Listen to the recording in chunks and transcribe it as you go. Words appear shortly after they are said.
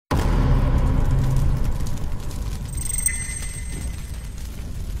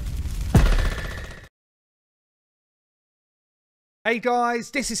Hey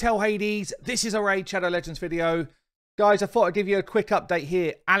guys, this is Hell Hades. This is a Raid Shadow Legends video. Guys, I thought I'd give you a quick update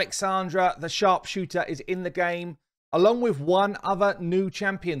here. Aleksandr the Sharpshooter is in the game, along with one other new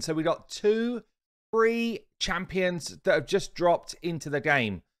champion. So we got two free champions that have just dropped into the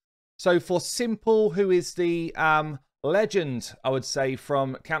game. So for Simple, who is the legend, I would say,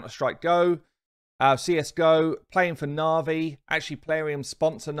 from Counter-Strike Go, CSGO, playing for Navi. Actually, Plarium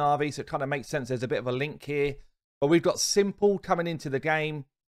sponsor Navi, so it kind of makes sense. There's a bit of a link here. But we've got Simple coming into the game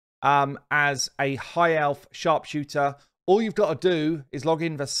as a high elf sharpshooter. All you've got to do is log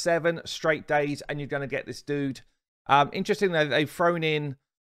in for 7 straight days and you're going to get this dude. Interesting that they've thrown in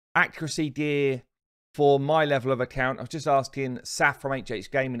accuracy gear for my level of account. I was just asking Saf from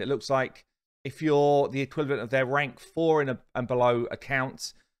HH Gaming. It looks like if you're the equivalent of their rank 4 and below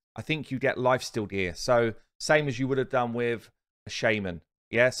accounts, I think you get lifesteal gear. So same as you would have done with a shaman.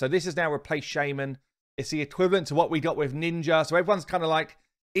 Yeah, so this has now replaced shaman. It's the equivalent to what we got with Ninja. So everyone's kind of like,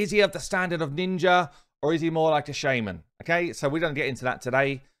 is he of the standard of Ninja or is he more like a shaman? Okay, so we don't get into that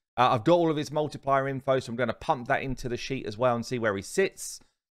today. I've got all of his multiplier info, so I'm going to pump that into the sheet as well and see where he sits.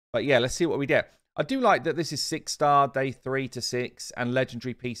 But yeah, let's see what we get. I do like that this is 6-star, day 3 to 6, and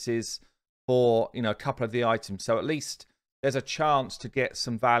legendary pieces for, you know, a couple of the items. So at least there's a chance to get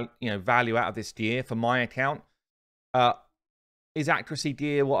some value out of this gear for my account. Is accuracy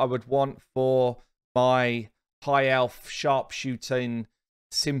gear what I would want for my high elf sharpshooting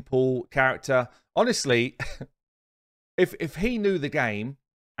Simple character? Honestly, if he knew the game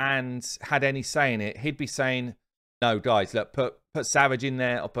and had any say in it, he'd be saying, no guys, look, put savage in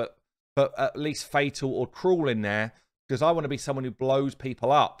there, or put at least fatal or cruel in there, because I want to be someone who blows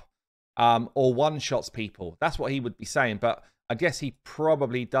people up or one-shots people. That's what he would be saying. But I guess he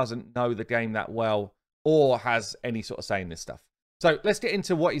probably doesn't know the game that well or has any sort of say in this stuff. So let's get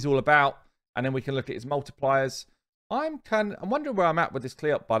into what he's all about, and then we can look at his multipliers. I'm wondering where I'm at with this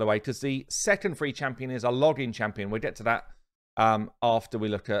clear up, by the way, because the second free champion is a login champion. We'll get to that after we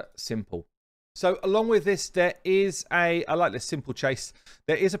look at Simple. So along with this, there is I like this Simple chase.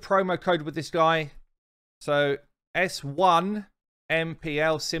 There is a promo code with this guy. So S1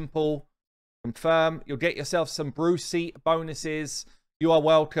 MPL Simple, confirm. You'll get yourself some Brucey bonuses. You are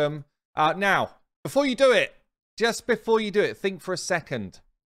welcome. Now, before you do it, just before you do it, think for a second.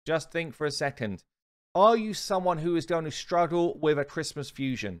 Just think for a second. Are you someone who is going to struggle with a Christmas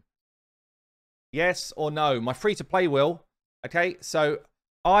fusion? Yes or no? My free-to-play will. Okay, so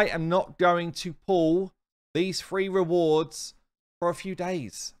I am not going to pull these free rewards for a few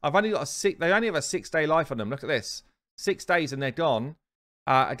days. I've only got they only have a 6-day life on them. Look at this. 6 days and they're gone.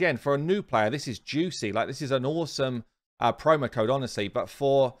 Again, for a new player, this is juicy. Like, this is an awesome promo code, honestly. But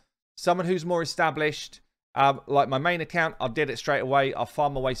for someone who's more established, like my main account, I'll get it straight away. I'll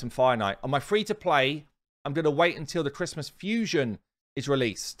farm away some Fire Knight. On my free-to-play, I'm going to wait until the Christmas Fusion is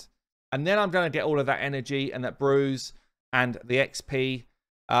released. And then I'm going to get all of that energy and that bruise and the XP.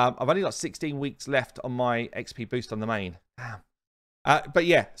 I've only got 16 weeks left on my XP boost on the main. Damn. But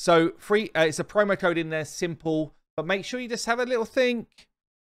yeah, so free. It's a promo code in there, Simple. But make sure you just have a little think.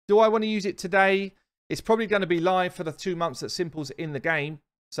 Do I want to use it today? It's probably going to be live for the 2 months that Simple's in the game.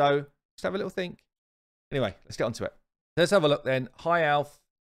 So just have a little think. Anyway, let's get on to it. Let's have a look then. High Elf,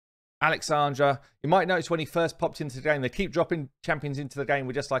 Aleksandr. You might notice when he first popped into the game, they keep dropping champions into the game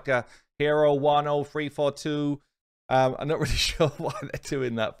with just like a hero 10-3-4-2. I'm not really sure why they're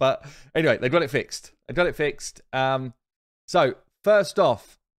doing that. But anyway, they got it fixed. They got it fixed. So first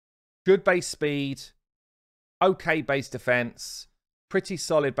off, good base speed, okay base defense, pretty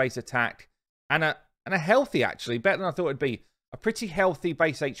solid base attack, and a healthy, actually, better than I thought it'd be, a pretty healthy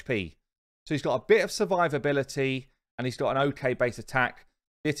base HP. So he's got a bit of survivability, and he's got an okay base attack.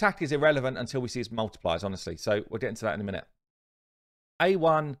 The attack is irrelevant until we see his multipliers, honestly. So we'll get into that in a minute.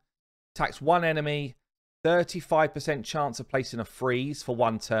 A1 attacks one enemy, 35% chance of placing a freeze for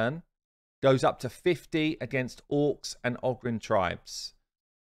 1 turn. Goes up to 50 against orcs and Ogryn tribes.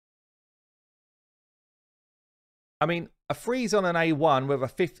 I mean, a freeze on an A1 with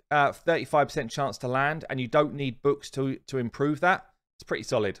a 35% chance to land, and you don't need books to improve that. It's pretty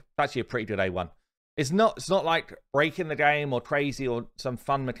solid. It's actually a pretty good A1. It's not like breaking the game or crazy or some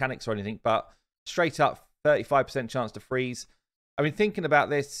fun mechanics or anything, but straight up 35% chance to freeze. I mean, thinking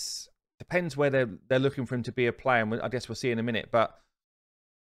about this, depends where they're looking for him to be a player, and I guess we'll see in a minute. But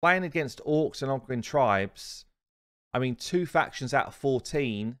playing against orcs and Ogryn tribes, I mean, 2 factions out of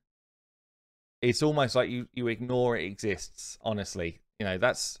 14, it's almost like you ignore it exists, honestly. You know,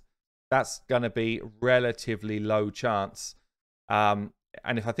 that's going to be relatively low chance.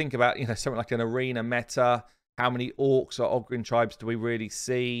 And if I think about, you know, something like an arena meta, how many orcs or Ogryn tribes do we really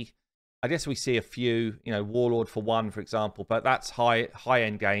see? I guess we see a few, you know, Warlord for 1, for example, but that's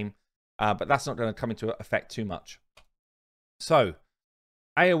high-end game. But that's not going to come into effect too much. So,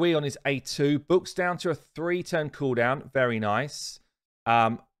 AoE on his A2. Books down to a 3-turn cooldown. Very nice.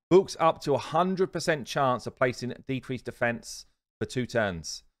 Books up to 100% chance of placing decreased defense for 2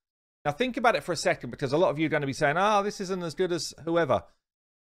 turns. Now, think about it for a second, because a lot of you are going to be saying, oh, this isn't as good as whoever.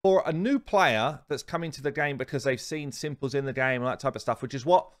 For a new player that's coming to the game because they've seen simples in the game and that type of stuff, which is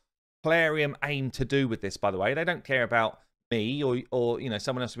what Plarium aim to do with this, by the way. They don't care about me or you know,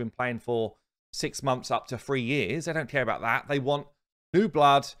 someone else who's been playing for 6 months up to 3 years. They don't care about that. They want new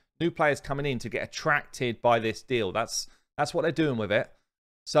blood, new players coming in to get attracted by this deal. That's what they're doing with it.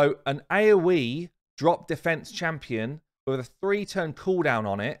 So an AoE drop defense champion with a 3-turn cooldown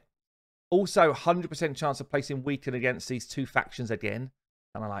on it. Also 100% chance of placing weakened against these 2 factions again.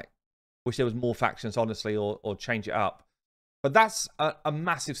 And I like, wish there was more factions, honestly, or change it up. But that's a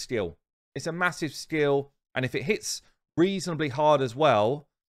massive skill. It's a massive skill. And if it hits reasonably hard as well,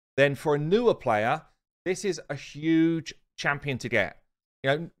 then for a newer player, this is a huge champion to get. You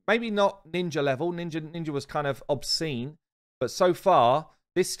know, maybe not Ninja level. Ninja was kind of obscene. But so far,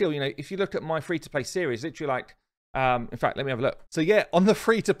 this skill, you know, if you look at my free-to-play series, literally like, in fact, let me have a look. So yeah, on the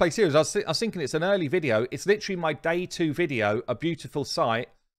free-to-play series, I was thinking it's an early video. It's literally my day 2 video, a beautiful sight.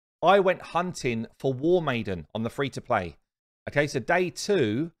 I went hunting for War Maiden on the free-to-play. Okay, so day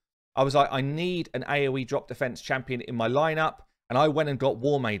 2, I was like, I need an AoE drop defense champion in my lineup, and I went and got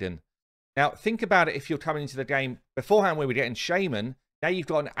War Maiden. Now, think about it if you're coming into the game. Beforehand, we were getting Shaman. Now you've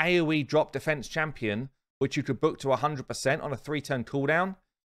got an AoE drop defense champion, which you could book to 100% on a 3-turn cooldown.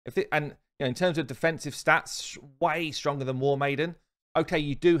 And you know, in terms of defensive stats, way stronger than War Maiden. Okay,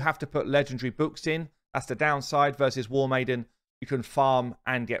 you do have to put legendary books in. That's the downside versus War Maiden. You can farm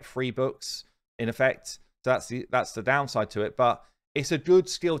and get free books, in effect. So that's the downside to it. But it's a good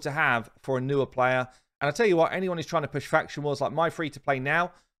skill to have for a newer player. And I tell you what, anyone who's trying to push faction wars, like my free-to-play now,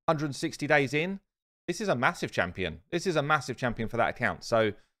 160 days in, this is a massive champion. This is a massive champion for that account.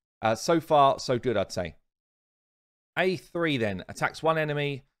 So, so far, so good, I'd say. A3 then, attacks 1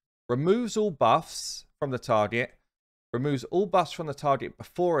 enemy, removes all buffs from the target, removes all buffs from the target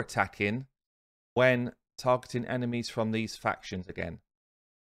before attacking when targeting enemies from these factions again.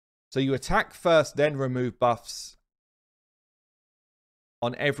 So you attack first, then remove buffs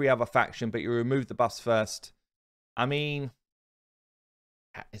on every other faction, but you remove the buffs first. I mean,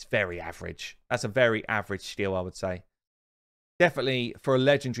 it's very average. That's a very average skill, I would say. Definitely, for a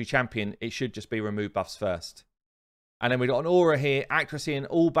legendary champion, it should just be remove buffs first. And then we've got an aura here. Accuracy in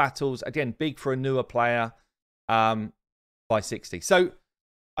all battles. Again, big for a newer player by 60. So,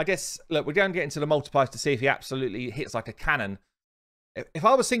 I guess, look, we're going to get into the multipliers to see if he absolutely hits like a cannon. If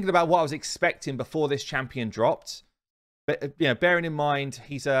I was thinking about what I was expecting before this champion dropped, but you know, bearing in mind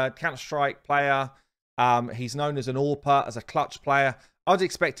he's a Counter-Strike player, he's known as an AWPer, as a clutch player, I was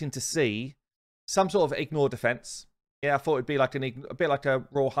expecting to see some sort of ignore defense. Yeah, I thought it'd be like a bit like a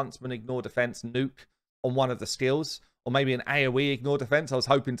Raw Huntsman ignore defense nuke on one of the skills, or maybe an AoE ignore defense. I was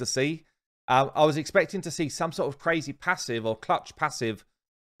hoping to see. I was expecting to see some sort of crazy passive or clutch passive,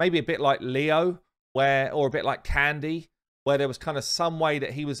 maybe a bit like Leo, or a bit like Candy, where there was kind of some way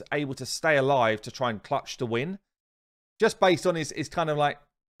that he was able to stay alive to try and clutch to win. Just based on his kind of like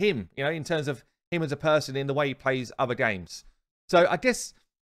him, you know, in terms of him as a person in the way he plays other games. So I guess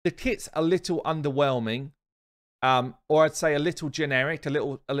the kit's a little underwhelming, or I'd say a little generic, a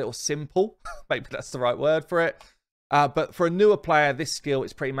little simple. Maybe that's the right word for it. But for a newer player, this skill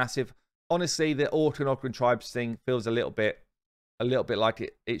is pretty massive. Honestly, the Orkan Tribes thing feels a little bit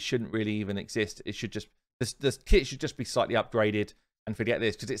like it shouldn't really even exist. It should just the kit should just be slightly upgraded and forget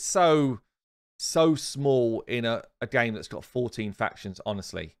this, because it's so small in a game that's got 14 factions,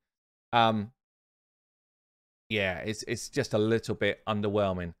 honestly. Yeah, it's just a little bit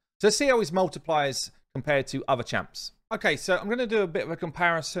underwhelming. So let's see how his multipliers compared to other champs. Okay, so I'm going to do a bit of a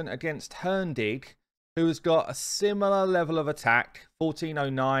comparison against Herndig, who has got a similar level of attack,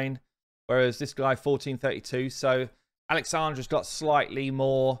 1409, whereas this guy 1432. So Aleksandra's got slightly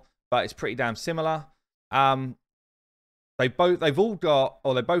more, but it's pretty damn similar. They've both got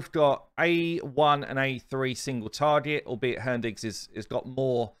A1 and A3 single target, albeit Herndig's has got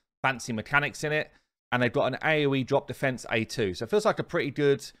more fancy mechanics in it, and they've got an AoE drop defense A2. So it feels like a pretty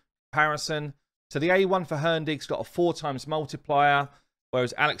good comparison. So the A1 for Herndig's got a 4x multiplier,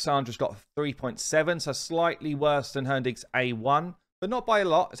 whereas Aleksandra's got 3.7, so slightly worse than Herndig's A1, but not by a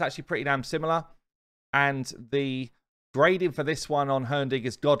lot. It's actually pretty damn similar. And the grading for this one on Herndig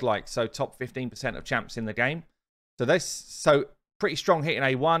is godlike, so top 15% of champs in the game. So pretty strong hit in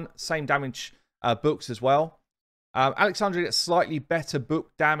A1, same damage books as well. Aleksandr gets slightly better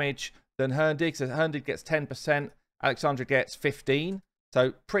book damage than Herndig. So Herndig gets 10%, Aleksandr gets 15%.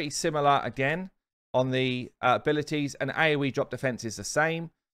 So pretty similar again on the abilities, and AoE drop defense is the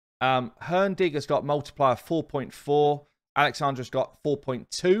same. Herndig has got multiplier 4.4, Aleksandra's got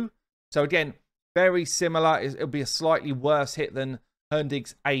 4.2. So again, very similar. It'll be a slightly worse hit than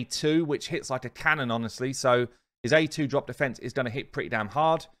Herndig's A2, which hits like a cannon, honestly. So his A2 drop defense is going to hit pretty damn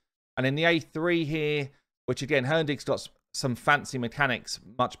hard. And in the A3 here, which again, Herndig's got some fancy mechanics,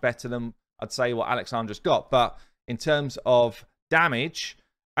 much better than, I'd say, what Aleksandra's got. But in terms of damage,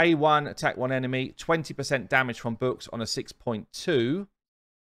 A1, attack one enemy, 20% damage from books on a 6.2.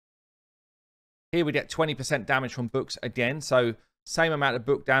 Here we get 20% damage from books again. So same amount of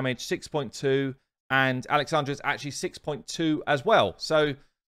book damage, 6.2. And Aleksandra's actually 6.2 as well. So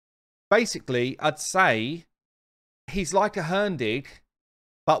basically, I'd say he's like a Herndig,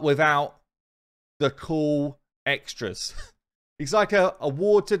 but without the cool extras. He's like a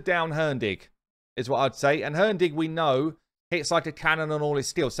watered down Herndig, is what I'd say. And Herndig, we know, hits like a cannon on all his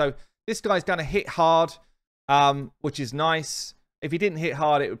skills. So this guy's going to hit hard, which is nice. If he didn't hit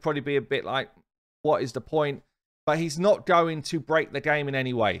hard, it would probably be a bit like, what is the point? But he's not going to break the game in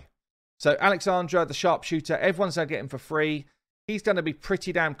any way. So Aleksandr the Sharpshooter, everyone's going to get him for free. He's going to be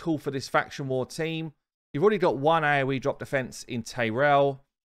pretty damn cool for this Faction War team. You've already got one AoE drop defense in Tyrell.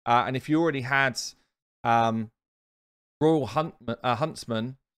 And if you already had Royal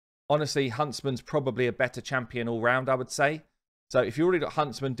Huntsman, honestly, Huntsman's probably a better champion all round, I would say. So if you already got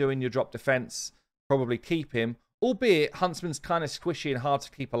Huntsman doing your drop defense, probably keep him. Albeit, Huntsman's kind of squishy and hard to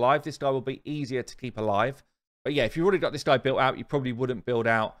keep alive. This guy will be easier to keep alive. But yeah, if you've already got this guy built out, you probably wouldn't build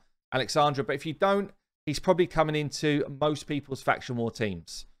out Aleksandr. But if you don't, he's probably coming into most people's Faction War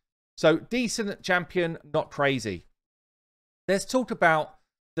teams. So, decent champion, not crazy. Let's talk about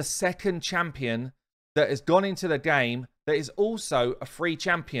the second champion that has gone into the game that is also a free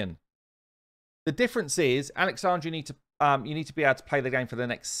champion. The difference is, Aleksandr, you need to be able to play the game for the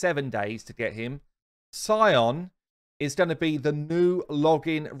next 7 days to get him. Scion is going to be the new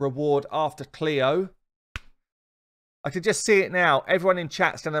login reward after Cleo. I can just see it now. Everyone in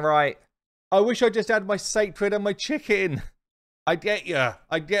chat's going to write, I wish I just had my sacred and my chicken. I get you.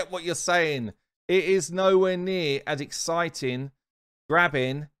 I get what you're saying. It is nowhere near as exciting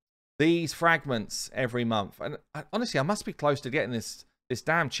grabbing these fragments every month. And honestly, I must be close to getting this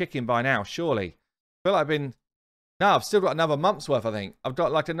damn chicken by now, surely. I feel like I've been... No, I've still got another month's worth, I think. I've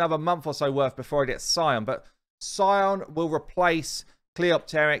got like another month or so worth before I get Scion. But Scion will replace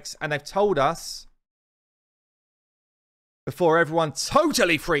Cleopteryx. And they've told us, before everyone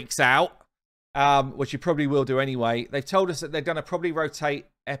totally freaks out, which you probably will do anyway, they've told us that they're going to probably rotate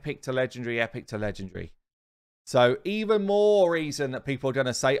Epic to Legendary, Epic to Legendary. So even more reason that people are going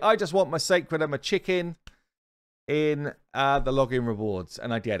to say, I just want my Sacred and my chicken in the login rewards.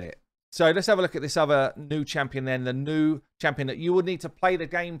 And I get it. So let's have a look at this other new champion then. The new champion that you would need to play the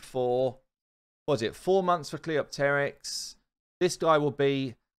game for, what was it, 4 months for Cleopteryx. This guy will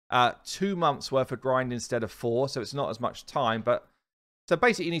be 2 months worth of grind instead of 4. So it's not as much time. But so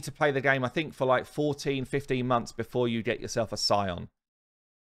basically you need to play the game, I think, for like 14, 15 months before you get yourself a Scion.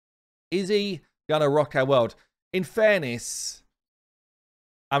 Is he going to rock our world? In fairness,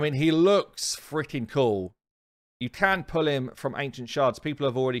 I mean, he looks freaking cool. You can pull him from Ancient Shards. People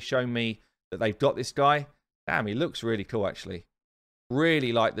have already shown me that they've got this guy. Damn, he looks really cool, actually.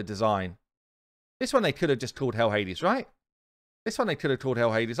 Really like the design. This one they could have just called Hell Hades, right? This one they could have called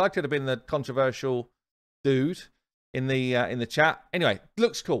Hell Hades. I could have been the controversial dude in the chat. Anyway,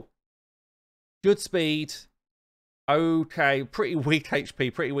 looks cool. Good speed. Okay, pretty weak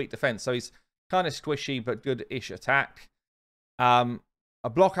HP, pretty weak defense. So he's kind of squishy, but good-ish attack. A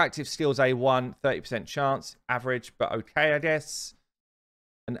block active steals A1, 30% chance. Average, but okay, I guess.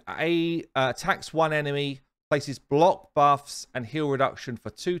 An A attacks one enemy, places block buffs and heal reduction for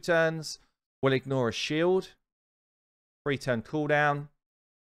 2 turns. Will ignore a shield. 3-turn cooldown.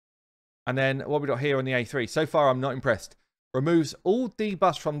 And then what we got here on the A3. So far, I'm not impressed. Removes all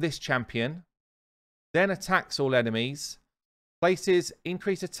debuffs from this champion. Then attacks all enemies. Places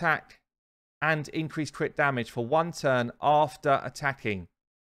increased attack and increased crit damage for 1 turn after attacking.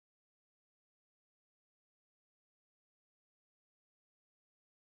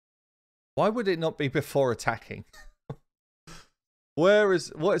 Why would it not be before attacking? What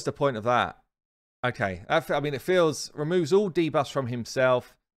is the point of that? Okay, I mean, it feels, removes all debuffs from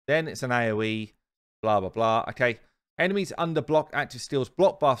himself. Then it's an AoE, blah, blah, blah. Okay, enemies under block active steals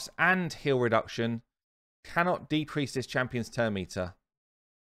block buffs and heal reduction. Cannot decrease this champion's turn meter.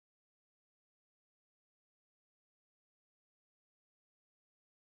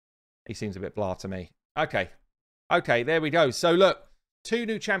 He seems a bit blah to me. Okay. Okay, there we go. So look, 2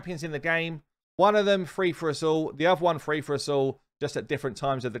 new champions in the game. One of them free for us all. The other one free for us all, just at different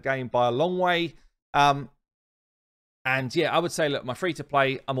times of the game by a long way. And yeah, I would say, look, my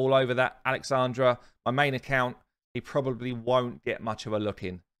free-to-play, I'm all over that. Aleksandr, my main account, he probably won't get much of a look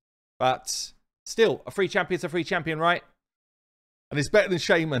in. But still, a free champion's a free champion, right? And it's better than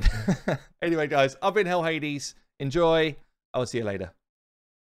Shaman. Anyway, guys, I've been Hell Hades. Enjoy. I will see you later.